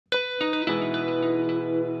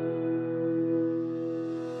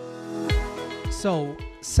So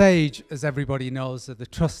Sage, as everybody knows, are the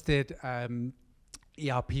trusted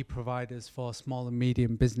ERP providers for small and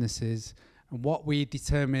medium businesses. And what we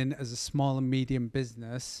determine as a small and medium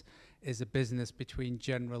business is a business between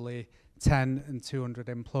generally 10 and 200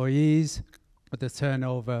 employees with a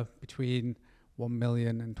turnover between 1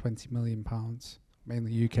 million and 20 million pounds,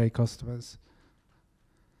 mainly UK customers.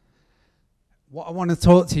 What I want to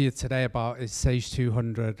talk to you today about is Sage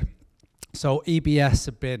 200. So EBS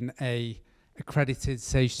have been a accredited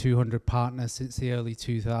Sage 200 partner since the early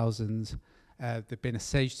 2000s. They've been a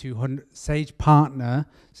Sage partner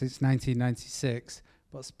since 1996,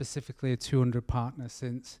 but specifically a 200 partner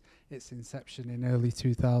since its inception in early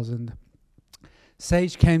 2000.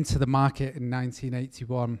 Sage came to the market in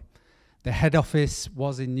 1981. The head office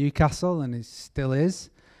was in Newcastle and it still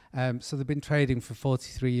is. So they've been trading for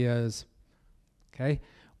 43 years. Okay.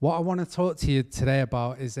 What I want to talk to you today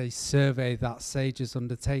about is a survey that Sage has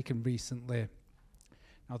undertaken recently.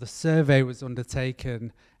 Now, the survey was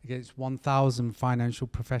undertaken against 1,000 financial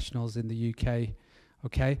professionals in the UK,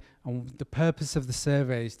 okay? And the purpose of the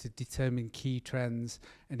survey is to determine key trends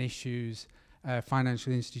and issues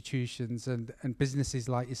financial institutions and businesses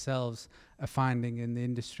like yourselves are finding in the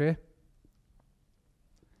industry.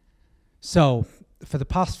 So, for the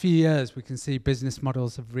past few years, we can see business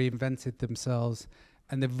models have reinvented themselves.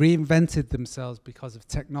 And they've reinvented themselves because of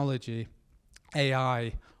technology,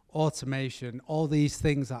 AI, automation, all these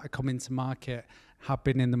things that are coming to market have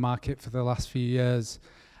been in the market for the last few years.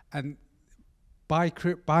 And by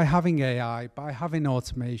having AI, by having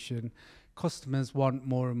automation, customers want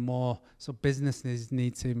more and more. So businesses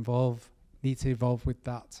need to evolve with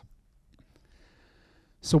that.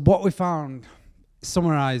 So what we found,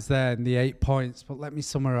 summarized there in the 8 points, but let me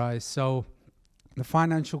summarize. So the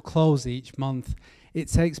financial close each month, it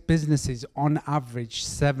takes businesses on average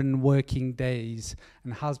 7 working days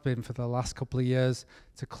and has been for the last couple of years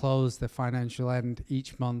to close the financial end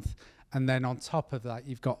each month. And then on top of that,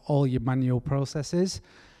 you've got all your manual processes.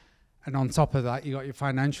 And on top of that, you've got your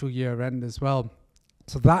financial year end as well.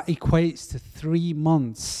 So that equates to 3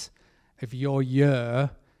 months of your year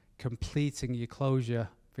completing your closure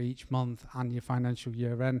for each month and your financial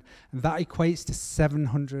year end. And that equates to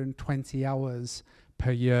 720 hours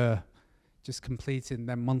per year, just completing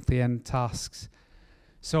their monthly end tasks.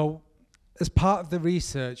 So as part of the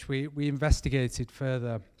research, we investigated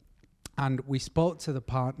further and we spoke to the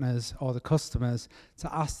partners or the customers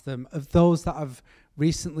to ask them, of those that have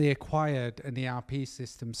recently acquired an ERP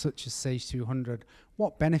system such as Sage 200,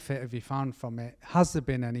 what benefit have you found from it? Has there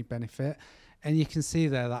been any benefit? And you can see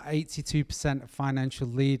there that 82% of financial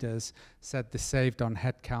leaders said they saved on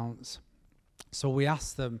headcounts. So we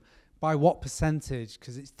asked them, by what percentage,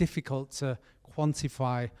 because it's difficult to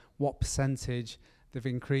quantify what percentage they've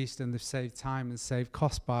increased and they've saved time and saved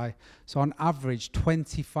cost by. So on average,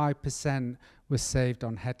 25% was saved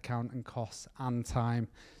on headcount and costs and time.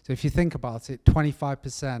 So if you think about it,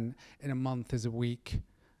 25% in a month is a week.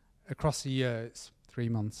 Across a year, it's 3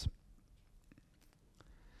 months.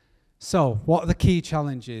 So what are the key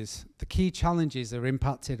challenges? The key challenges are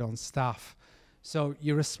impacted on staff. So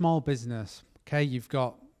you're a small business, okay? You've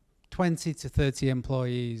got 20 to 30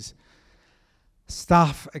 employees.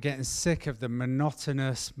 Staff are getting sick of the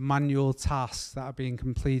monotonous manual tasks that are being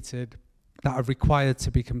completed, that are required to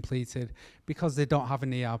be completed because they don't have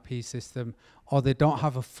an ERP system or they don't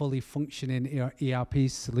have a fully functioning ERP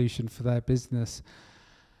solution for their business.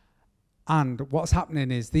 And what's happening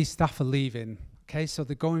is these staff are leaving. Okay, so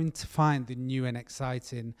they're going to find the new and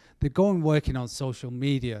exciting. They're going working on social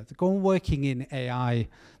media. They're going working in AI.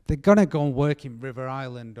 They're going to go and work in River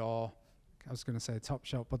Island or, I was going to say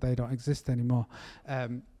Topshop, but they don't exist anymore.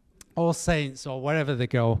 All Saints or wherever they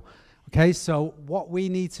go. Okay, so what we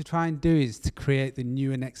need to try and do is to create the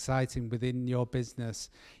new and exciting within your business.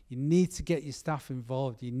 You need to get your staff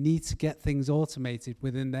involved. You need to get things automated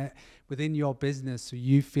within your business so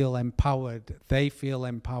you feel empowered, they feel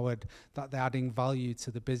empowered, that they're adding value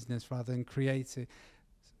to the business rather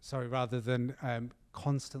than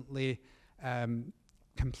constantly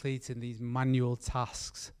completing these manual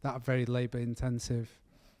tasks that are very labor intensive.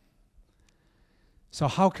 So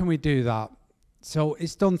how can we do that? So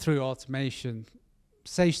it's done through automation.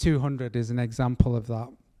 Sage 200 is an example of that.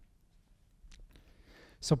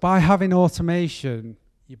 So by having automation,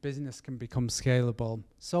 your business can become scalable.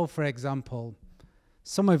 So for example,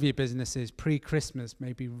 some of your businesses pre-Christmas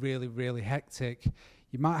may be really, really hectic.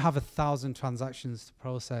 You might have 1,000 transactions to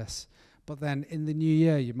process, but then in the new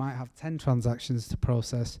year, you might have 10 transactions to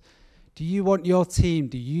process. Do you want your team,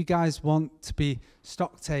 do you guys want to be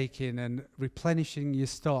stock taking and replenishing your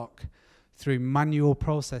stock through manual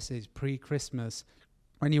processes pre-Christmas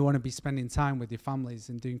when you want to be spending time with your families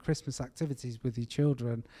and doing Christmas activities with your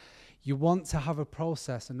children, you want to have a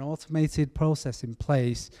process, an automated process in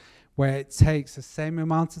place where it takes the same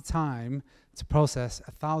amount of time to process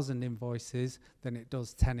 1,000 invoices than it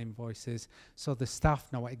does 10 invoices. So the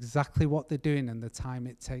staff know exactly what they're doing and the time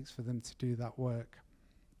it takes for them to do that work.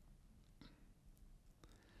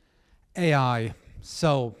 AI.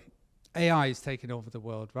 So AI is taking over the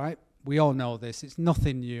world, right? We all know this. It's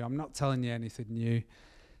nothing new. I'm not telling you anything new.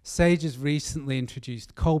 Sage has recently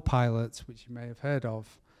introduced Copilot, which you may have heard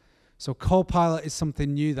of. So Copilot is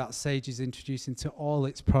something new that Sage is introducing to all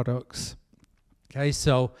its products. Okay,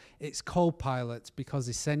 so it's Copilot because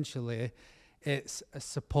essentially it's a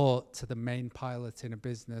support to the main pilot in a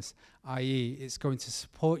business, i.e. it's going to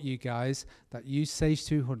support you guys that use Sage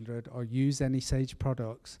 200 or use any Sage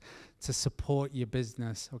products to support your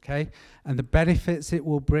business, okay? And the benefits it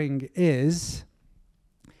will bring is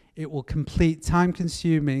it will complete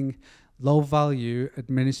time-consuming, low-value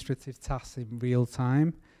administrative tasks in real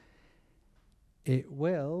time. It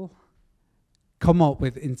will come up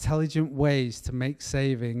with intelligent ways to make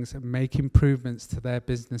savings and make improvements to their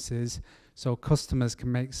businesses so customers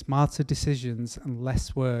can make smarter decisions and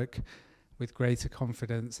less work with greater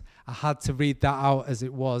confidence. I had to read that out as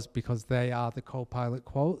it was because they are the Copilot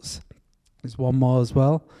quotes. There's one more as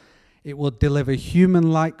well. It will deliver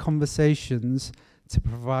human-like conversations to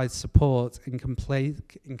provide support in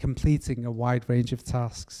completing a wide range of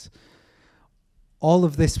tasks. All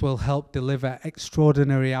of this will help deliver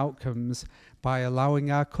extraordinary outcomes by allowing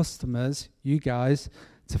our customers, you guys,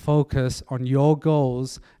 to focus on your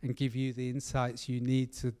goals and give you the insights you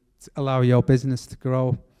need to allow your business to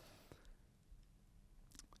grow.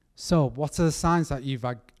 So, what are the signs that you've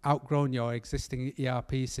outgrown your existing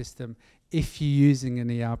ERP system? If you're using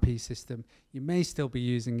an ERP system, you may still be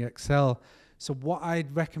using Excel. So what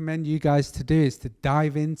I'd recommend you guys to do is to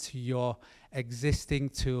dive into your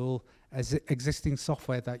existing tool, existing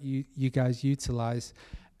software that you guys utilize,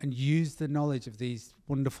 and use the knowledge of these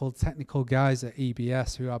wonderful technical guys at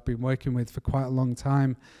EBS who I've been working with for quite a long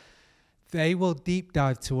time. They will deep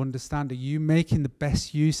dive to understand, are you making the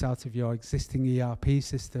best use out of your existing ERP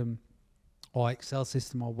system or Excel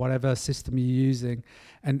system or whatever system you're using?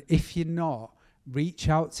 And if you're not, reach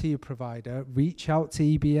out to your provider, reach out to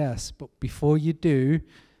EBS, but before you do,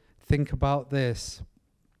 think about this,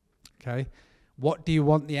 okay? What do you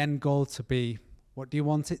want the end goal to be? What do you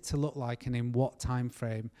want it to look like, and in what time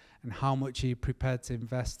frame? And how much are you prepared to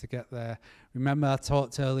invest to get there? Remember I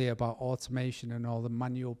talked earlier about automation and all the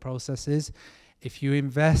manual processes. If you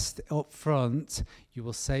invest up front, you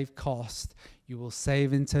will save cost, you will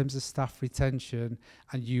save in terms of staff retention,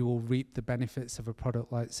 and you will reap the benefits of a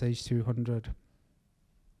product like Sage 200.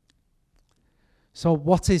 So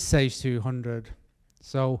what is Sage 200?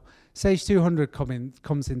 So Sage 200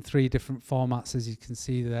 comes in 3 different formats, as you can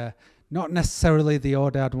see there. Not necessarily the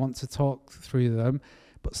order I'd want to talk through them,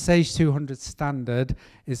 but Sage 200 Standard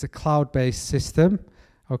is a cloud-based system,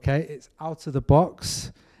 okay? It's out of the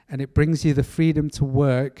box, and it brings you the freedom to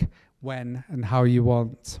work when and how you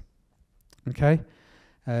want, okay?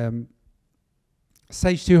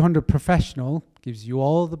 Sage 200 Professional gives you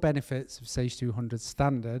all the benefits of Sage 200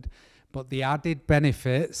 Standard, but the added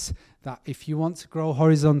benefits that if you want to grow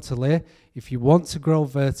horizontally, if you want to grow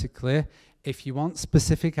vertically, if you want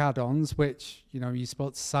specific add-ons, which, you know, you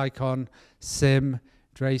spoke to Sycon, Sim,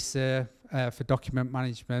 Dracer for document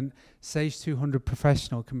management, Sage 200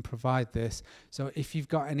 Professional can provide this. So if you've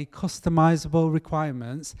got any customizable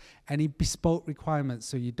requirements, any bespoke requirements,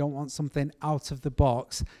 so you don't want something out of the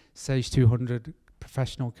box, Sage 200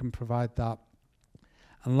 Professional can provide that.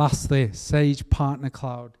 And lastly, Sage Partner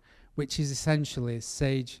Cloud, which is essentially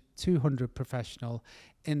Sage 200 Professional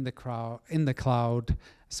in the cloud,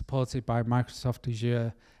 supported by Microsoft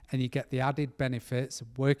Azure, and you get the added benefits of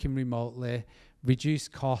working remotely,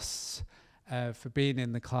 reduced costs for being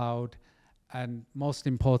in the cloud, and most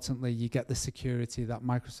importantly, you get the security that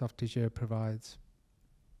Microsoft Azure provides.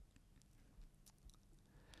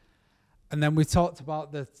 And then we talked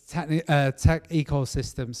about the tech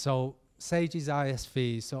ecosystem. So Sage is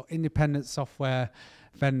ISVs, so independent software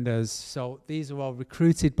vendors. So these are all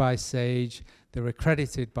recruited by Sage, they're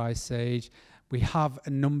accredited by Sage. We have a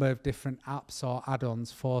number of different apps or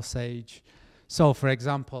add-ons for Sage. So for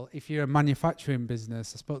example, if you're a manufacturing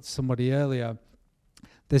business, I spoke to somebody earlier,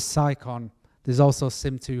 there's Sycon, there's also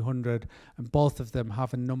Sim 200, and both of them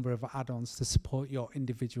have a number of add-ons to support your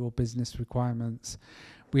individual business requirements.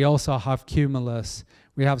 We also have Cumulus,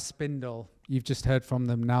 we have Spindle, you've just heard from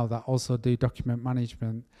them now, that also do document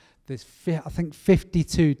management. There's, I think,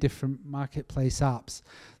 52 different marketplace apps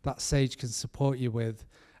that Sage can support you with.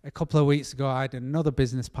 a couple of weeks ago, I had another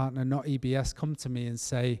business partner, not EBS, come to me and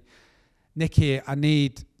say, Nicky, I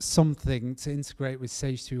need something to integrate with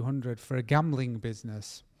Sage 200 for a gambling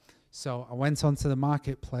business. So I went onto the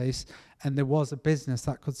marketplace, and there was a business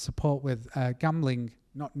that could support with gambling,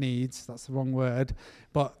 not needs, that's the wrong word,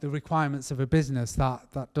 but the requirements of a business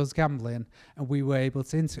that does gambling, and we were able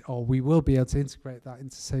to, we will be able to integrate that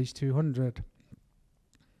into Sage 200.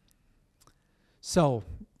 So,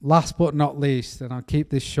 last but not least, and I'll keep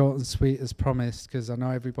this short and sweet as promised, because I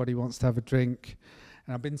know everybody wants to have a drink,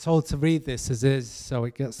 and I've been told to read this as is, so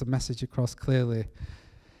it gets the message across clearly.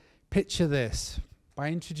 Picture this. By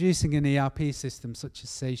introducing an ERP system such as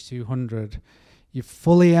Sage 200, you've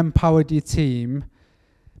fully empowered your team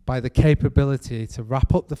by the capability to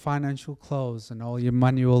wrap up the financial close and all your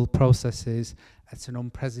manual processes at an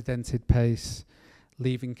unprecedented pace,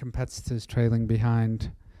 leaving competitors trailing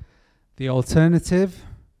behind. The alternative,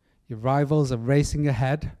 your rivals are racing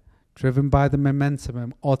ahead, driven by the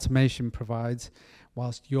momentum automation provides,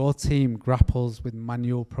 whilst your team grapples with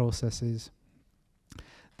manual processes.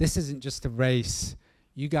 This isn't just a race.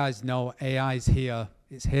 You guys know AI is here.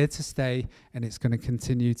 It's here to stay, and it's going to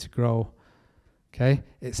continue to grow. Okay?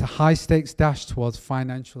 It's a high-stakes dash towards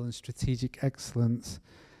financial and strategic excellence.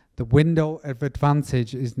 The window of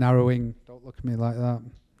advantage is narrowing. Don't look at me like that.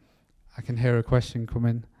 I can hear a question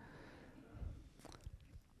coming.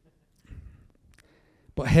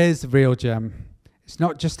 But here's the real gem. It's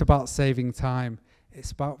not just about saving time.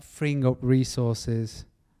 It's about freeing up resources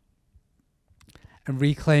and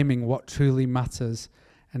reclaiming what truly matters,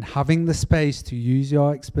 and having the space to use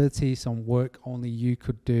your expertise on work only you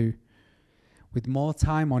could do. With more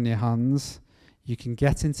time on your hands, you can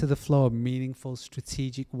get into the flow of meaningful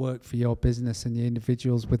strategic work for your business and the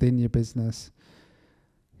individuals within your business.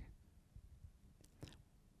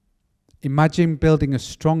 Imagine building a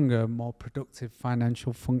stronger, more productive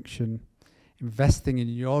financial function, investing in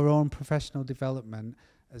your own professional development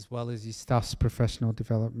as well as your staff's professional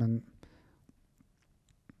development.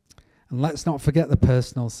 And let's not forget the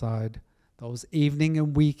personal side. Those evening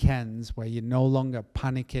and weekends where you're no longer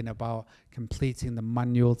panicking about completing the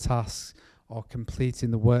manual tasks or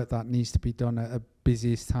completing the work that needs to be done at a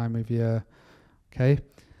busiest time of year. Okay?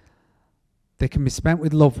 They can be spent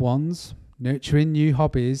with loved ones, nurturing new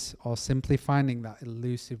hobbies, or simply finding that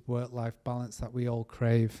elusive work-life balance that we all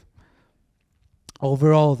crave.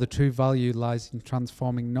 Overall, the true value lies in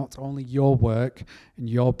transforming not only your work and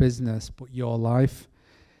your business, but your life.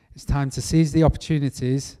 It's time to seize the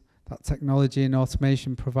opportunities that technology and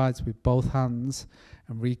automation provides with both hands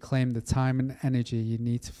and reclaim the time and energy you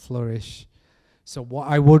need to flourish. So what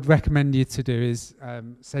I would recommend you to do is,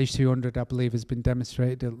 Sage 200, I believe, has been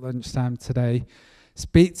demonstrated at lunchtime today.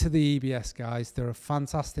 Speak to the EBS guys. They're a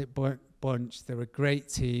fantastic bunch. They're a great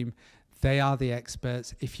team. They are the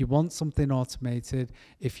experts. If you want something automated,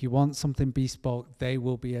 if you want something bespoke, they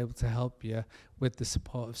will be able to help you with the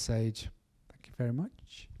support of Sage. Thank you very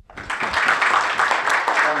much.